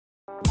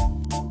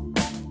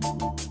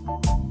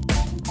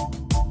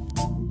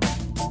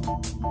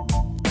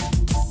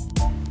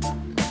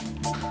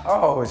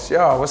Oh, it's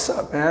y'all. What's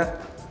up, man?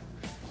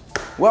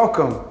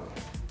 Welcome.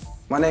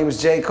 My name is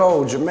J.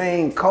 Cole,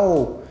 Jermaine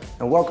Cole,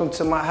 and welcome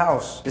to my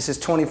house. This is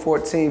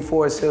 2014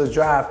 Forest Hills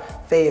Drive,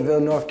 Fayetteville,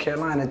 North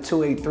Carolina,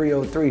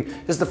 28303.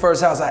 This is the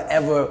first house I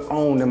ever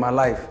owned in my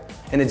life.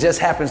 And it just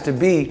happens to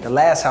be the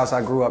last house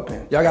I grew up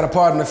in. Y'all gotta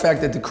pardon the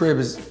fact that the crib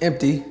is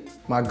empty.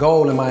 My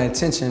goal and my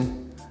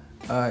intention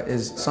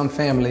is some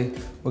family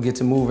will get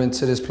to move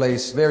into this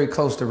place very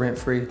close to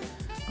rent-free.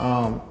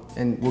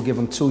 And we'll give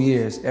them 2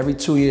 years. Every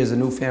 2 years, a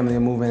new family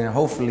will move in, and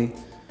hopefully,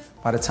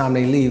 by the time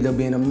they leave, they'll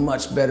be in a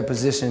much better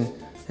position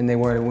than they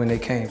were when they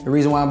came. The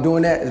reason why I'm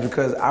doing that is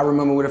because I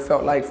remember what it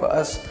felt like for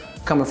us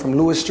coming from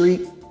Lewis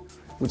Street,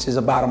 which is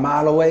about a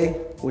mile away,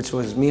 which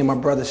was me and my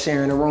brother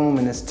sharing a room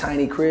in this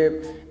tiny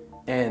crib,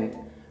 and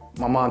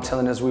my mom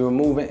telling us we were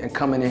moving and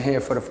coming in here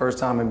for the first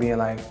time and being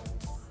like,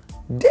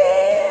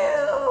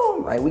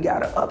 damn, like we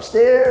got it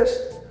upstairs.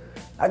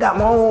 I got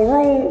my own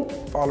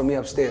room. Follow me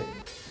upstairs.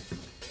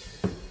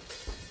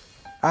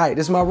 All right,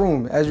 this is my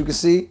room. As you can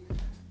see,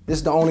 this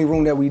is the only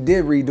room that we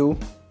did redo.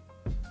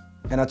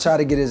 And I try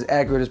to get as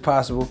accurate as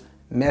possible.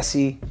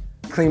 Messy,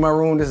 clean my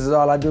room, this is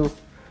all I do.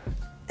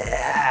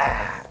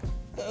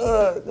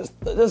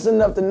 Just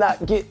enough to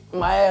not get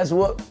my ass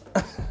whooped.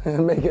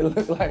 make it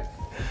look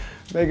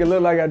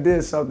like I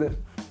did something.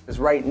 It's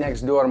right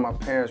next door to my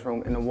parents'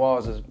 room, and the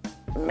walls is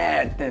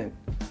mad thin.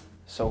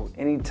 So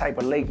any type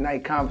of late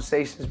night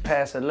conversations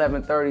past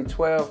 11:30,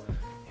 12,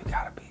 you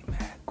gotta be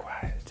mad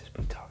quiet. Just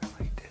be talking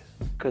like this.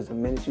 Cause the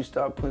minute you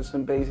start putting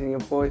some bass in your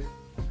voice,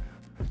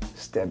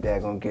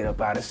 stepdad gonna get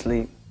up out of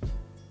sleep.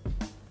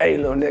 Hey,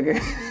 little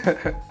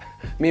nigga.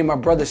 Me and my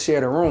brother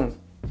shared a room.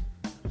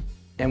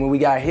 And when we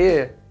got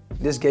here,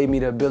 this gave me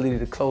the ability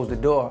to close the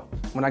door.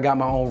 When I got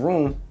my own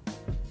room,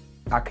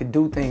 I could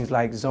do things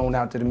like zone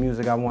out to the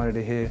music I wanted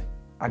to hear.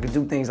 I could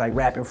do things like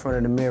rap in front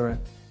of the mirror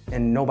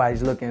and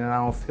nobody's looking and I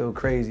don't feel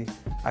crazy.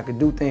 I could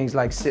do things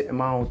like sit in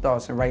my own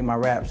thoughts and write my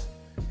raps.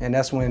 And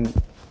that's when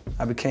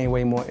I became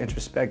way more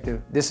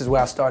introspective. This is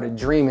where I started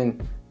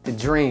dreaming the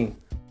dream.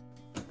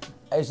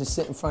 I used to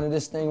sit in front of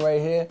this thing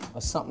right here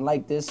or something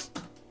like this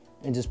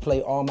and just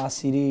play all my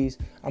CDs.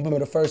 I remember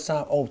the first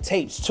time, oh,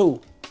 tapes too.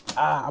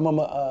 I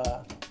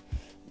remember,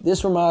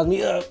 this reminds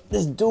me of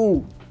this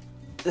dude,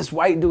 this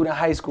white dude in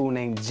high school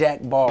named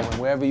Jack Baldwin.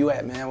 Wherever you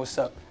at, man, what's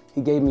up?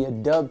 He gave me a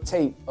dub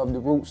tape of The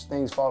Roots,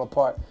 Things Fall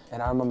Apart,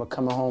 and I remember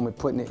coming home and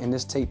putting it in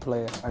this tape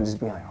player and just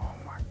being like, oh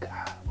my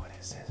God, what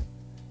is this?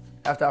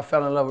 After I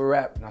fell in love with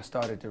rap, I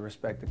started to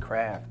respect the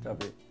craft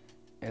of it,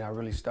 and I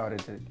really started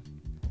to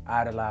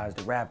idolize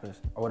the rappers.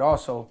 I would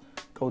also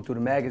go through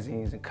the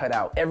magazines and cut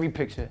out every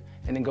picture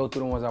and then go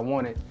through the ones I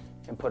wanted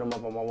and put them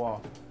up on my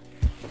wall.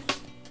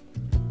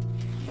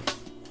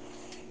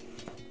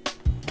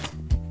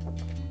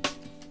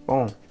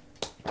 Boom.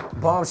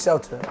 Bomb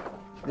Shelter.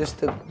 This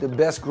the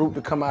best group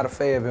to come out of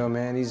Fayetteville,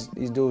 man. These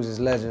dudes is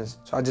legends.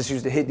 So I just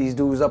used to hit these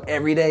dudes up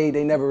every day.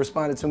 They never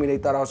responded to me. They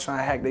thought I was trying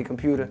to hack their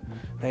computer.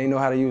 They didn't know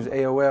how to use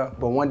AOL.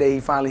 But one day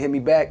he finally hit me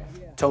back,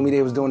 told me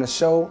they was doing a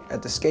show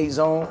at the skate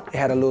zone. They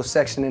had a little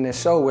section in their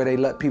show where they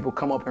let people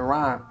come up and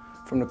rhyme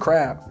from the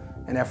crowd.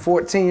 And at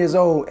 14 years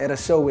old, at a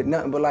show with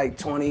nothing but like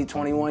 20,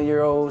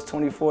 21-year-olds,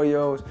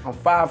 24-year-olds, I'm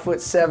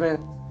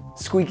 5'7",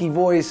 squeaky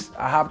voice,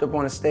 I hopped up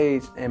on the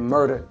stage and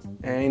murdered.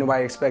 And ain't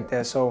nobody expect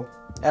that. So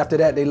after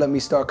that, they let me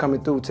start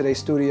coming through to their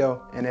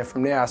studio. And then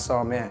from there, I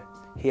saw, man,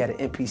 he had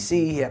an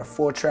MPC, he had a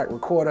 4-track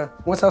recorder.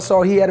 Once I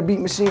saw he had a beat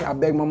machine, I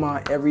begged my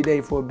mom every day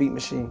for a beat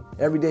machine.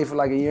 Every day for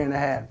like a year and a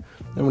half.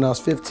 And when I was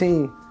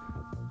 15,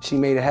 she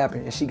made it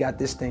happen. And she got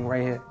this thing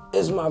right here.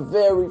 It's my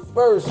very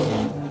first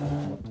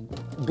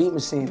beat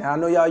machine. Now, I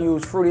know y'all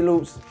use Fruity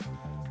Loops.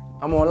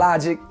 I'm on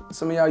Logic.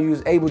 Some of y'all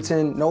use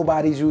Ableton.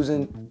 Nobody's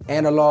using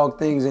analog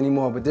things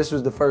anymore, but this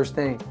was the first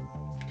thing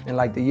in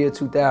like the year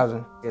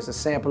 2000. It's a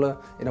sampler.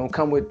 It don't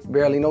come with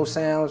barely no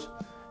sounds,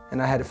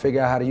 and I had to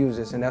figure out how to use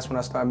this, and that's when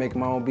I started making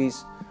my own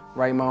beats,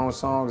 writing my own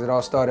songs. It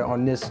all started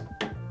on this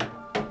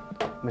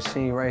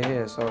machine right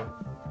here. So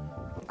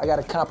I got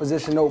a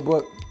composition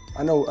notebook.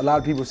 I know a lot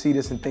of people see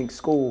this and think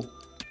school,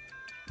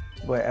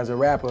 but as a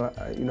rapper,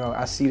 you know,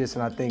 I see this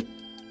and I think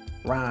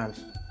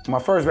rhymes. My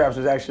first raps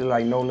was actually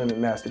like No Limit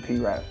Master P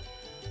rap.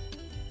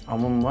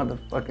 I'm a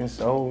motherfucking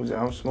soldier,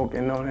 I'm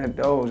smoking on that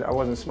Doge. I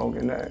wasn't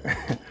smoking that.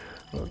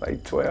 I was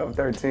like 12,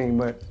 13,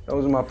 but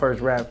those were my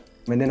first rap.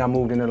 And then I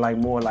moved into like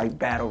more like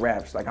battle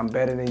raps, like I'm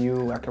better than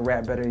you, I can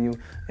rap better than you.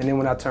 And then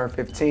when I turned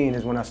 15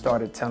 is when I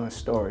started telling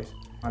stories.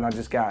 And I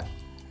just got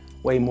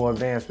way more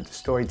advanced with the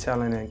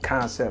storytelling and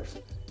concepts.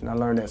 And I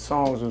learned that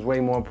songs was way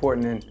more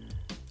important than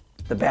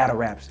the battle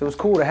raps. It was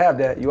cool to have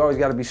that. You always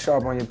gotta be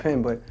sharp on your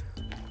pen, but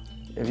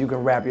if you can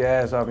rap your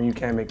ass off and you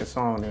can't make a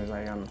song, then it's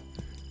like,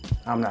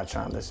 I'm not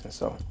trying to listen.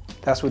 So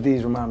that's what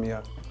these remind me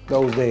of,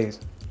 those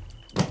days.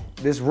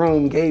 This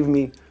room gave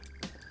me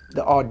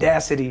the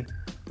audacity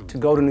to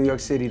go to New York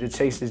City to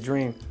chase this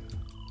dream.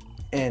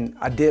 And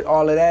I did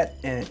all of that,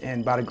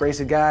 and by the grace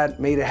of God,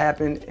 made it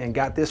happen and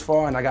got this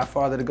far, and I got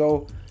farther to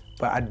go.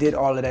 But I did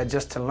all of that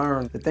just to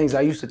learn the things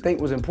I used to think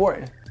was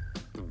important.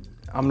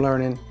 I'm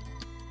learning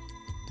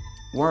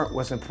weren't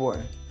what's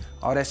important.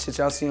 All that shit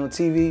y'all see on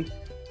TV,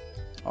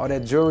 all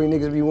that jewelry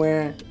niggas be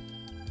wearing,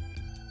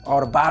 all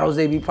the bottles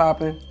they be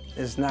popping,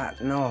 it's not,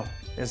 no,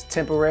 it's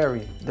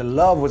temporary. The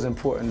love was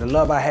important. The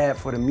love I had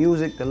for the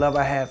music, the love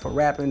I had for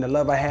rapping, the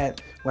love I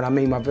had when I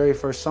made my very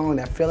first song,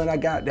 that feeling I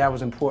got, that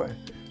was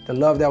important. The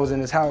love that was in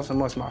this house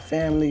amongst my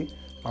family,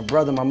 my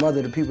brother, my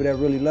mother, the people that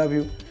really love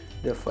you,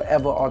 the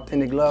forever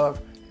authentic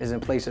love is in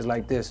places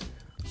like this.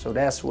 So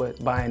that's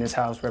what buying this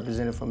house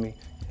represented for me.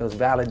 It was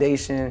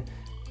validation,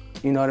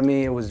 you know what I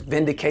mean? It was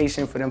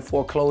vindication for them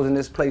foreclosing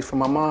this place for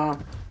my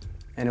mom.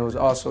 And it was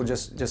also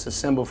just a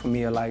symbol for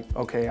me of like,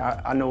 okay,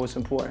 I know what's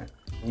important.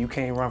 You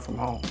can't run from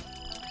home.